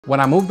When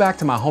I moved back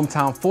to my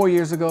hometown 4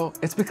 years ago,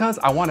 it's because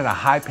I wanted a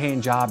high-paying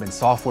job in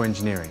software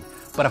engineering.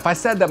 But if I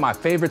said that my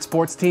favorite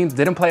sports teams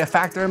didn't play a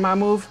factor in my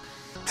move,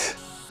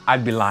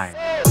 I'd be lying.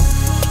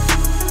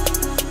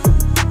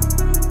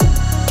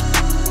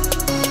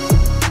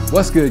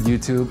 What's good,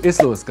 YouTube?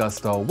 It's Louis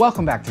Gusto.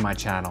 Welcome back to my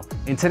channel.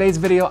 In today's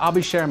video, I'll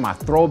be sharing my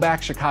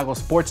throwback Chicago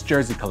sports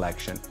jersey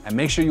collection. And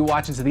make sure you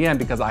watch until the end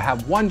because I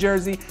have one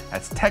jersey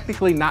that's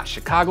technically not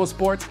Chicago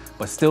sports,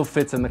 but still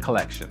fits in the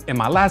collection. In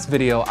my last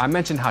video, I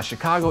mentioned how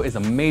Chicago is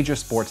a major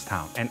sports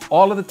town and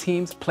all of the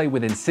teams play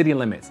within city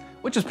limits,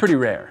 which is pretty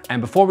rare.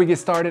 And before we get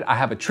started, I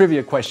have a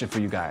trivia question for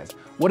you guys.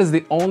 What is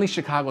the only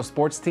Chicago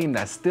sports team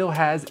that still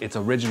has its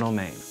original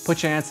name?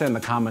 Put your answer in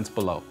the comments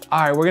below. All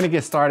right, we're gonna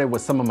get started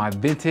with some of my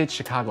vintage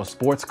Chicago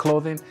sports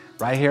clothing.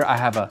 Right here, I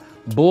have a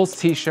Bulls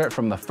t-shirt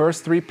from the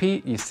first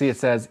three-peat. You see it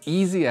says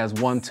easy as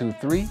 1, 2,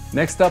 3.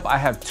 Next up, I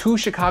have two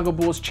Chicago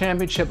Bulls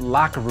championship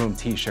locker room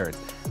t-shirts.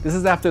 This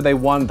is after they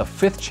won the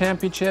 5th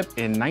championship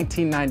in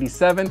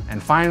 1997.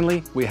 And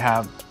finally, we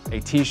have a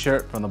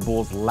t-shirt from the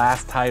Bulls'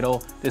 last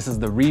title. This is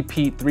the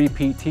repeat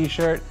three-peat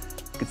t-shirt.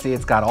 You can see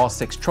it's got all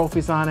 6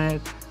 trophies on it.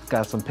 It's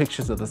got some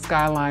pictures of the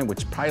skyline,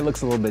 which probably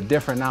looks a little bit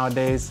different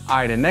nowadays. All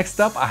right, and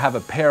next up, I have a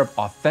pair of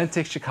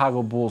authentic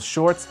Chicago Bulls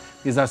shorts.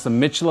 These are some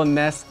Mitchell &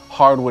 Ness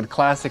Hardwood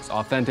Classics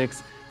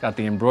Authentics. Got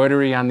the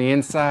embroidery on the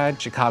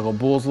inside, Chicago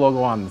Bulls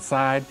logo on the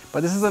side.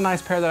 But this is a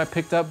nice pair that I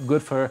picked up,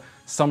 good for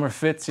summer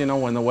fits, you know,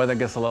 when the weather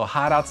gets a little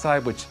hot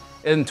outside, which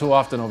isn't too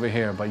often over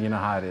here, but you know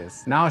how it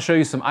is. Now I'll show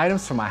you some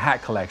items from my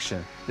hat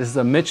collection. This is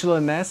a Mitchell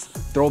 & Ness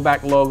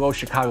throwback logo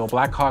Chicago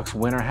Blackhawks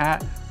winter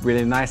hat.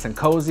 Really nice and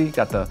cozy.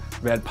 Got the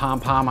red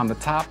pom-pom on the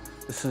top.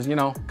 This is, you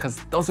know, because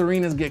those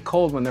arenas get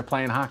cold when they're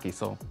playing hockey,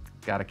 so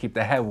gotta keep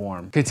the head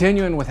warm.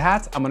 Continuing with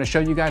hats, I'm gonna show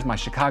you guys my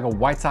Chicago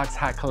White Sox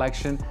hat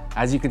collection.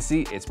 As you can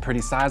see, it's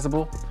pretty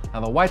sizable. Now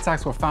the White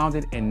Sox were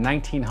founded in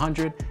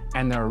 1900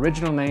 and their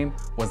original name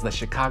was the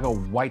Chicago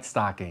White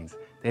Stockings.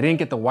 They didn't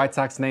get the White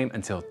Sox name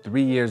until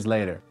 3 years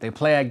later. They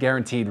play at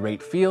Guaranteed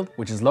Rate Field,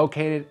 which is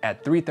located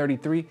at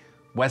 333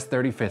 West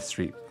 35th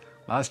Street.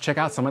 Now let's check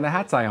out some of the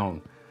hats I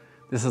own.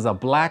 This is a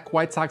black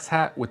White Sox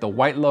hat with the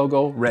white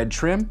logo, red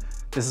trim.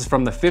 This is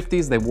from the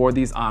 50s. They wore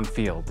these on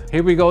field.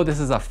 Here we go. This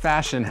is a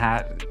fashion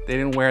hat. They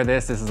didn't wear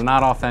this. This is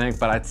not authentic,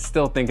 but I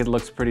still think it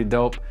looks pretty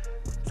dope.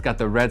 It's got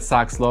the Red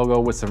Sox logo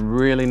with some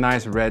really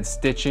nice red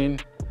stitching.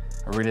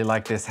 I really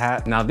like this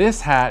hat. Now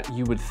this hat,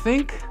 you would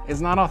think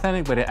is not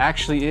authentic, but it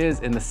actually is.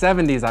 In the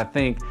 70s, I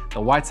think,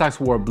 the White Sox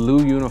wore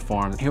blue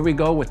uniforms. Here we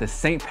go with the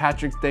St.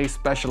 Patrick's Day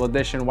Special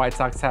Edition White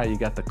Sox hat. You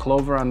got the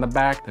clover on the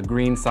back, the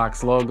green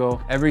Sox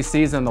logo. Every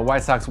season, the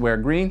White Sox wear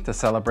green to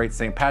celebrate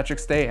St.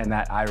 Patrick's Day and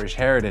that Irish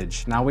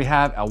heritage. Now we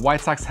have a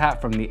White Sox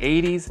hat from the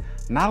 80s.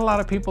 Not a lot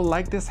of people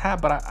like this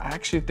hat, but I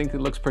actually think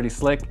it looks pretty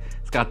slick.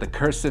 It's got the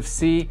cursive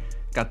C.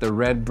 Got the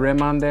red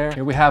brim on there.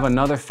 Here we have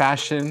another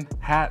fashion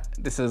hat.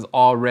 This is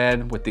all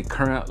red with the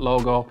current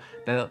logo.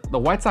 The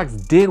White Sox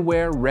did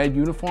wear red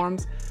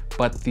uniforms,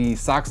 but the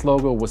Sox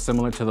logo was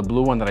similar to the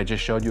blue one that I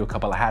just showed you a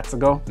couple of hats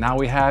ago. Now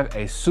we have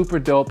a super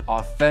dope,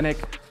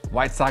 authentic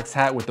White Sox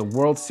hat with the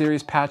World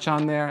Series patch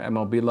on there,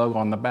 MLB logo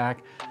on the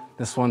back.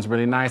 This one's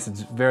really nice.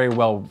 It's very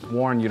well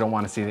worn. You don't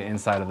want to see the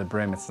inside of the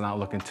brim. It's not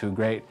looking too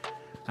great.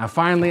 Now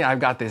finally, I've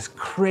got this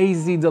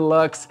crazy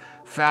deluxe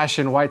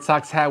fashion White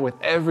Sox hat with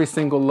every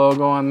single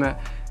logo on it.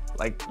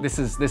 Like this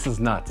is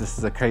nuts. This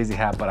is a crazy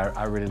hat, but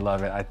I really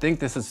love it. I think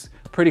this is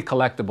pretty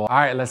collectible. All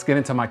right, let's get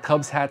into my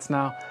Cubs hats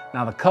now.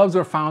 Now the Cubs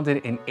were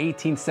founded in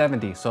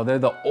 1870, so they're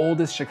the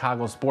oldest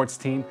Chicago sports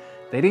team.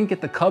 They didn't get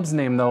the Cubs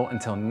name though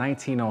until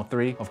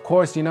 1903. Of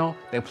course, you know,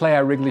 they play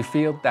at Wrigley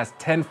Field. That's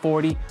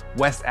 1040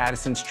 West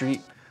Addison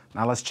Street.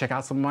 Now let's check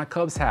out some of my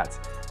Cubs hats.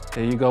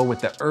 There you go with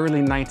the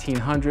early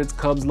 1900s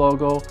Cubs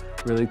logo.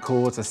 Really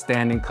cool. It's a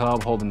standing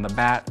Cub holding the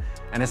bat.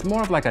 And it's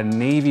more of like a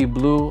navy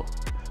blue,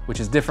 which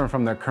is different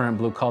from their current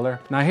blue color.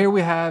 Now here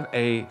we have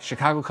a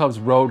Chicago Cubs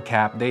road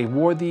cap. They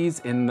wore these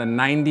in the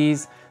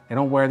 90s. They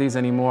don't wear these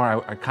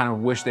anymore. I kind of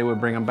wish they would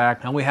bring them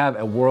back. And we have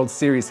a World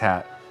Series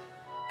hat.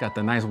 Got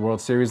the nice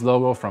World Series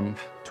logo from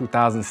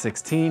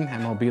 2016,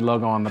 MLB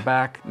logo on the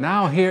back.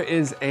 Now here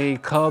is a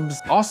Cubs,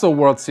 also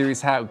World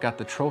Series hat. We've got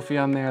the trophy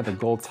on there, the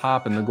gold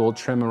top and the gold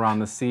trim around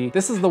the C.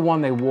 This is the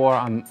one they wore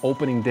on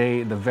opening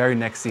day the very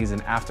next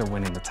season after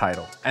winning the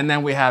title. And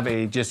then we have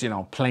a just, you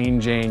know,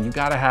 plain Jane. You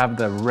gotta have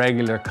the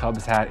regular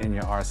Cubs hat in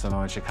your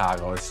arsenal in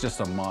Chicago. It's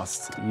just a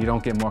must. You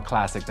don't get more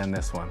classic than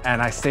this one.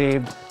 And I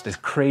saved this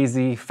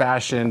crazy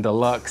fashion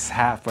deluxe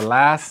hat for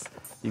last.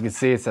 You can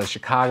see it says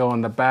Chicago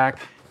on the back.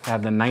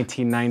 Have the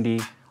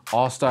 1990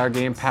 All-Star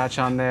Game patch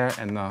on there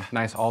and the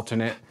nice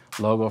alternate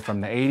logo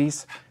from the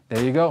 80s.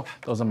 There you go.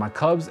 Those are my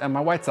Cubs and my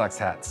White Sox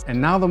hats.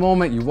 And now the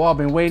moment you've all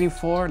been waiting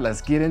for,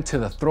 let's get into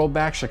the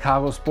throwback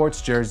Chicago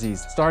sports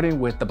jerseys, starting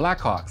with the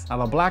Blackhawks.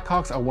 Now the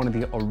Blackhawks are one of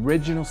the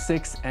original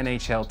 6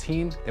 NHL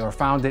teams. They were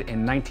founded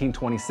in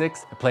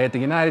 1926. They play at the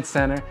United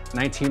Center,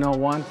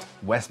 1901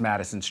 West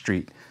Madison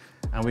Street.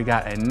 and we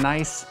got a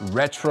nice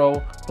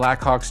retro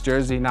Blackhawks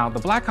jersey. Now, the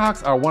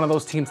Blackhawks are one of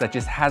those teams that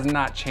just has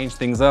not changed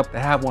things up. They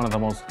have one of the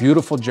most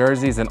beautiful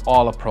jerseys in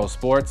all of pro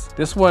sports.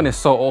 This one is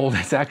so old,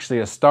 it's actually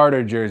a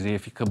starter jersey,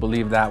 if you could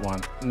believe that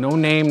one. No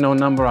name, no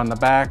number on the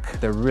back.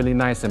 They're really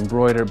nice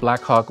embroidered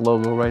Blackhawk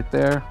logo right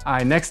there. All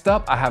right, next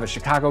up, I have a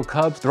Chicago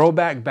Cubs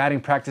throwback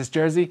batting practice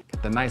jersey.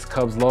 The nice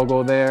Cubs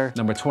logo there.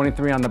 Number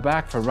 23 on the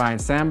back for Ryan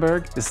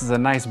Sandberg. This is a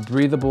nice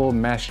breathable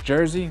mesh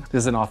jersey.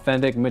 This is an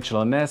authentic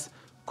Mitchell & Ness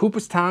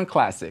Cooperstown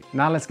Classic.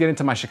 Now let's get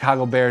into my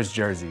Chicago Bears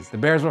jerseys. The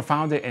Bears were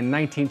founded in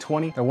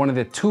 1920. They're one of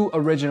the 2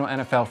 original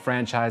NFL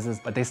franchises,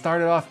 but they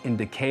started off in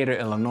Decatur,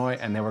 Illinois,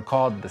 and they were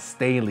called the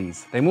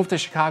Staleys. They moved to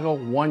Chicago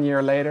 1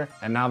 year later,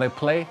 and now they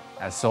play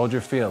at Soldier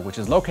Field, which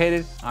is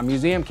located on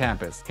Museum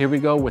Campus. Here we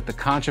go with the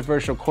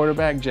controversial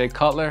quarterback, Jay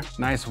Cutler.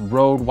 Nice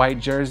road white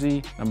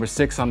jersey, number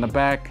 6 on the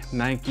back,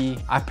 Nike.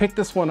 I picked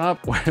this one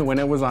up when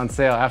it was on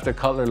sale. After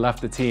Cutler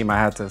left the team, I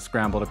had to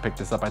scramble to pick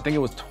this up. I think it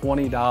was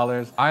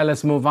 $20. All right,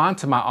 let's move on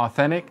to my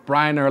authentic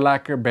Brian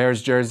Urlacher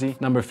Bears jersey.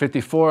 Number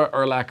 54,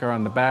 Urlacher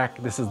on the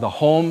back. This is the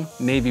home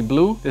navy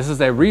blue. This is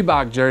a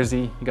Reebok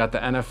jersey. You got the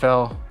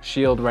NFL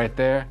shield right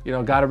there. You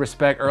know, gotta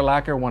respect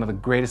Urlacher, one of the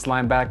greatest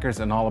linebackers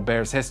in all of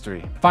Bears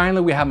history.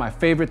 Finally, we have my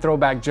favorite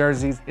throwback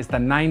jerseys. It's the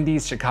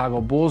 90s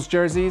Chicago Bulls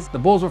jerseys. The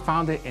Bulls were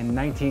founded in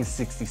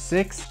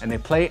 1966 and they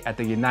play at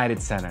the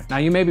United Center. Now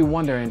you may be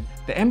wondering,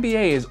 the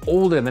NBA is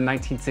older than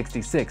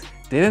 1966.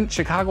 Didn't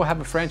Chicago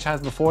have a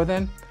franchise before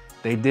then?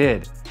 They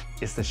did.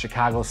 It's the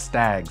Chicago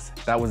Stags.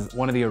 That was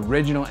one of the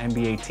original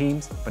NBA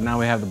teams, but now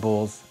we have the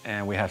Bulls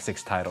and we have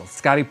 6 titles.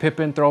 Scottie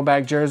Pippen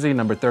throwback jersey,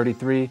 number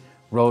 33,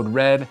 road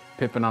red,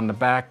 Pippen on the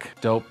back.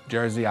 Dope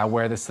jersey. I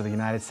wear this to the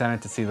United Center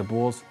to see the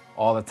Bulls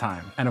all the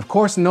time. And of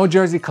course, no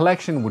jersey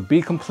collection would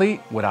be complete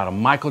without a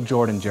Michael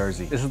Jordan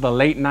jersey. This is the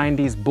late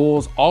 90s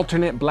Bulls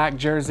alternate black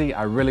jersey.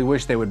 I really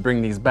wish they would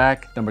bring these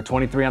back. Number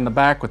 23 on the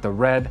back with the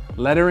red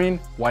lettering,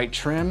 white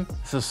trim.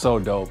 This is so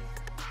dope.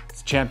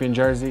 It's a champion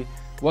jersey.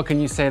 What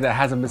can you say that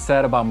hasn't been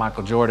said about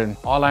Michael Jordan?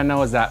 All I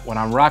know is that when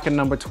I'm rocking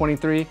number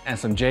 23 and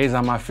some J's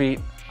on my feet,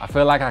 I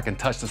feel like I can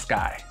touch the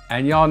sky.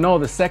 And y'all know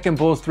the second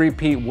Bulls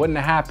three-peat wouldn't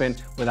have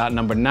happened without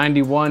number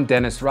 91,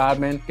 Dennis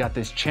Rodman. Got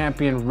this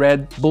champion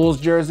red Bulls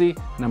jersey,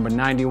 number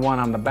 91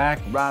 on the back.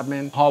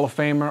 Rodman, Hall of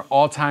Famer,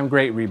 all-time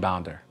great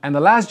rebounder. And the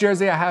last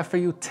jersey I have for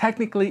you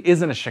technically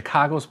isn't a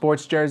Chicago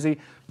sports jersey,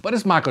 but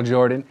it's Michael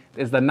Jordan.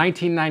 It's the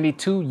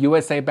 1992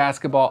 USA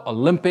Basketball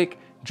Olympic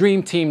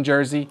Dream Team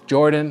jersey,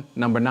 Jordan,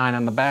 number 9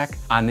 on the back.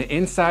 On the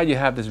inside, you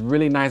have this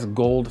really nice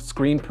gold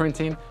screen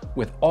printing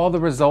with all the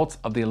results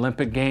of the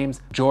Olympic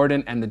Games.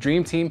 Jordan and the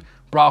Dream Team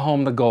brought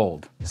home the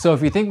gold. So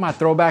if you think my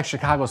throwback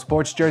Chicago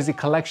sports jersey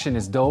collection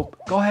is dope,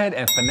 go ahead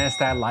and finesse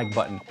that like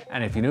button.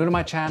 And if you're new to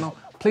my channel,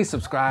 please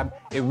subscribe.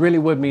 It really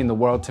would mean the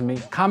world to me.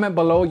 Comment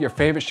below your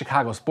favorite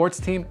Chicago sports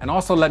team, and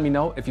also let me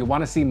know if you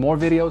want to see more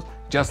videos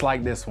just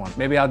like this one.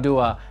 Maybe I'll do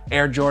a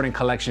Air Jordan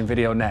collection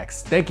video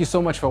next. Thank you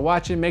so much for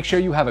watching. Make sure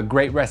you have a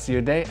great rest of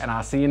your day, and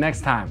I'll see you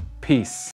next time. Peace.